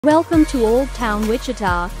Welcome to Old Town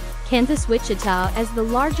Wichita, Kansas. Wichita is the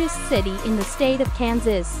largest city in the state of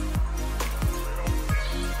Kansas.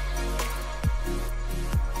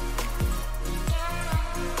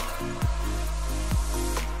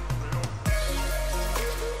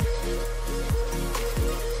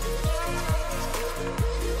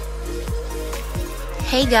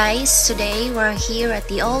 Hey guys, today we're here at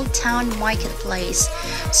the Old Town Marketplace.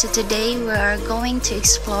 So today we are going to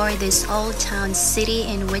explore this old town city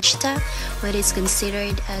in Wichita, which is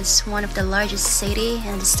considered as one of the largest city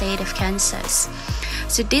in the state of Kansas.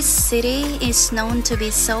 So this city is known to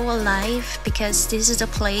be so alive because this is a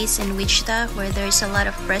place in Wichita where there's a lot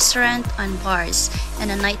of restaurant and bars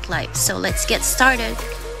and a nightlife. So let's get started.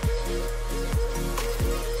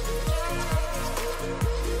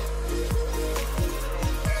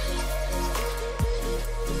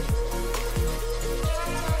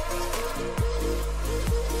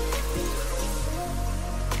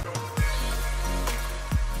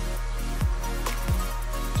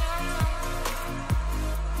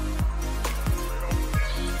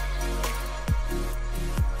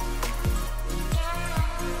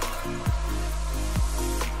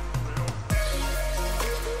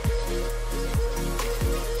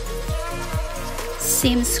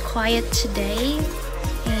 Seems quiet today,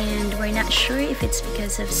 and we're not sure if it's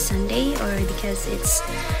because of Sunday or because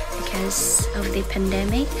of the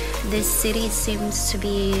pandemic. This city seems to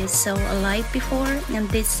be so alive before, and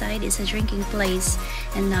this side is a drinking place,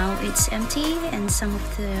 and now it's empty, and some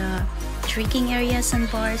of the drinking areas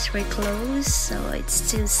and bars were closed, so it's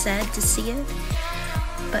still sad to see it.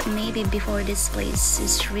 But maybe before, this place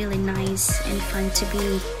is really nice and fun to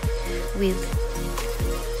be with.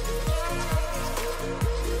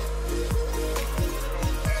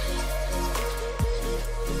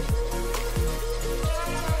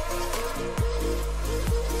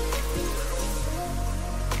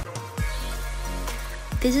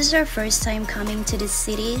 This is our first time coming to this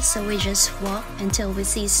city, so we just walk until we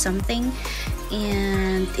see something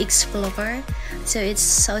and explore. So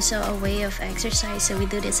it's also a way of exercise, so we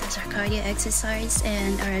do this as our cardio exercise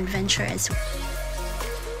and our adventure as well.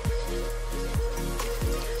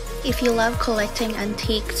 If you love collecting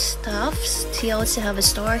antique stuffs, we also have a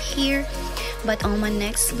store here. But on my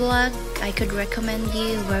next vlog, I could recommend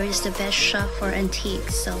you where is the best shop for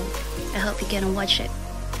antiques, so I hope you can watch it.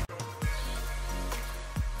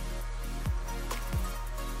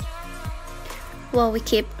 While we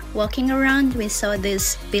keep walking around, we saw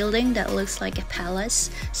this building that looks like a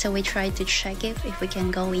palace, so we tried to check if we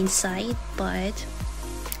can go inside, but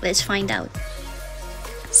let's find out.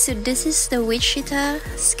 So this is the Wichita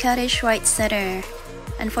Scottish Rite Center.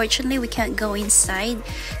 Unfortunately, we can't go inside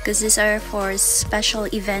because these are for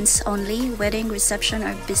special events only, wedding, reception,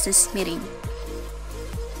 or business meeting.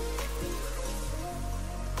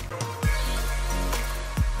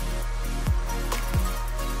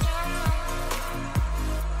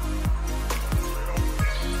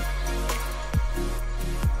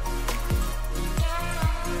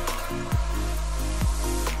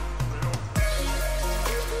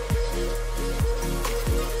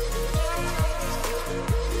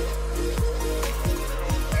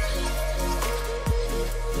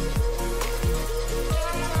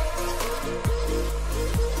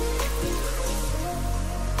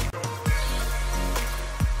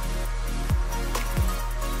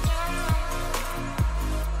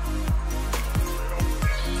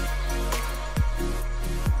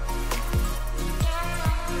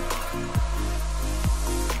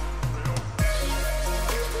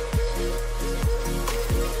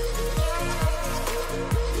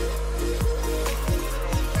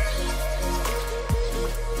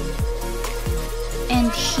 And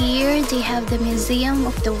here they have the Museum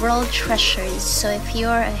of the World Treasures. So if you're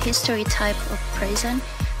a history type of person,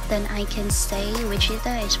 then I can say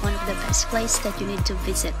Wichita is one of the best places that you need to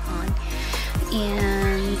visit on.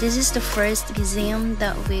 And this is the first museum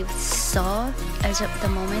that we've saw as of the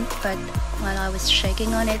moment, but while I was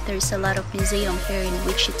checking on it, there's a lot of museum here in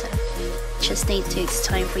Wichita. Just need takes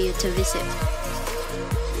time for you to visit.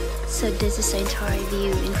 So this is the entire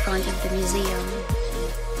view in front of the museum.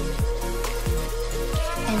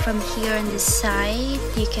 And from here on the side,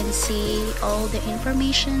 you can see all the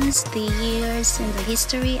informations, the years, and the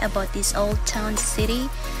history about this old town city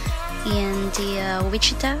in the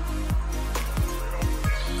Wichita.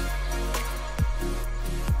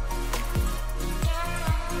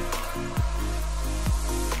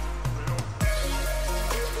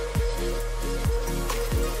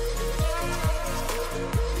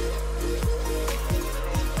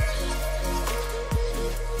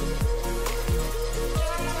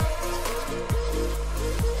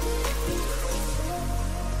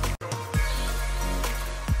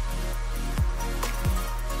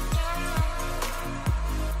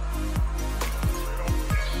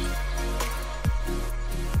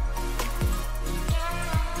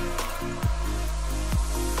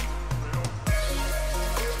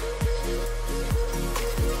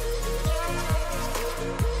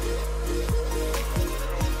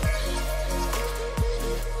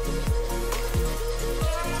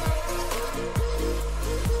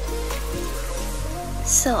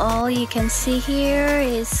 So all you can see here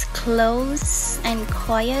is close and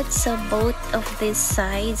quiet. So both of these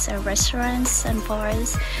sides are restaurants and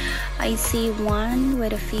bars. I see one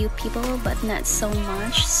with a few people but not so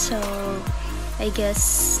much, so I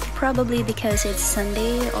guess probably because it's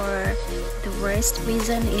Sunday, or the worst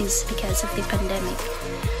reason is because of the pandemic.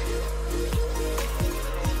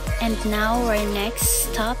 And now our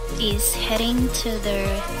next stop is heading to the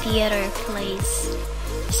theater place.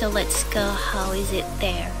 So let's go. How is it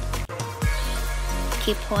there?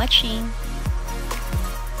 Keep watching.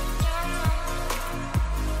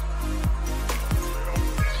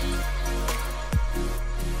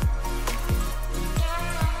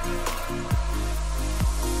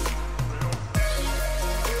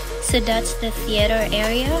 So that's the theater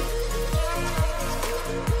area.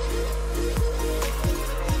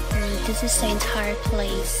 And this is the entire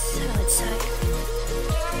place outside,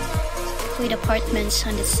 with apartments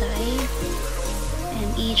on the side,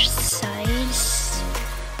 and each sides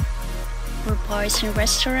were bars and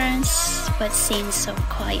restaurants, but seems so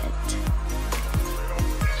quiet.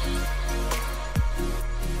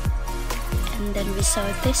 And then we saw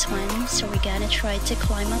this one, so we're gonna try to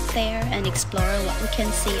climb up there and explore what we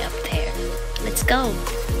can see up there. Let's go!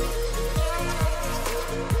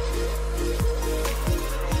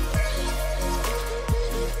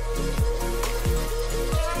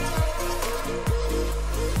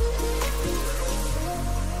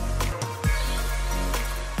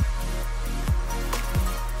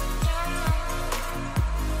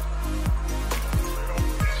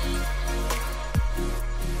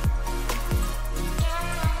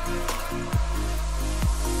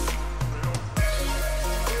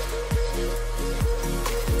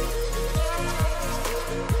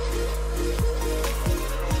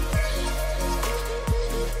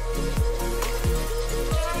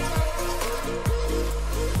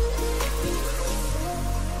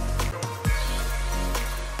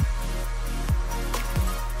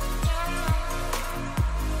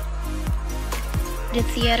 The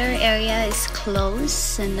theater area is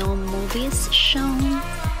closed and no movies shown.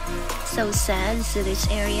 So sad. So this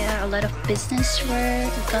area, a lot of business were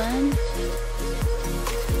gone.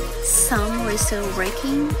 Some were still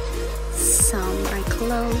working, some are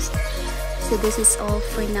closed. So this is all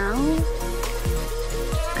for now.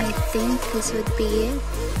 I think this would be it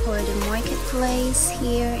for the marketplace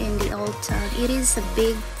here in the old town. It is a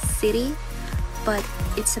big city, but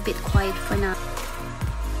it's a bit quiet for now.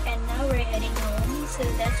 And now we're heading home. So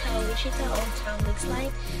that's how Wichita Old Town looks like.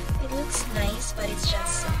 It looks nice, but it's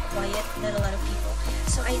just so quiet, not a lot of people.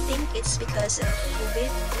 So I think it's because of COVID,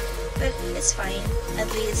 but it's fine. At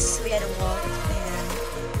least we had a walk and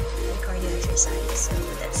cardio exercise. So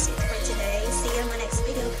that's it for today. See you on my next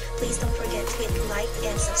video. Please don't forget to hit like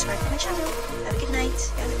and subscribe to my channel. Have a good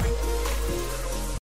night, everyone.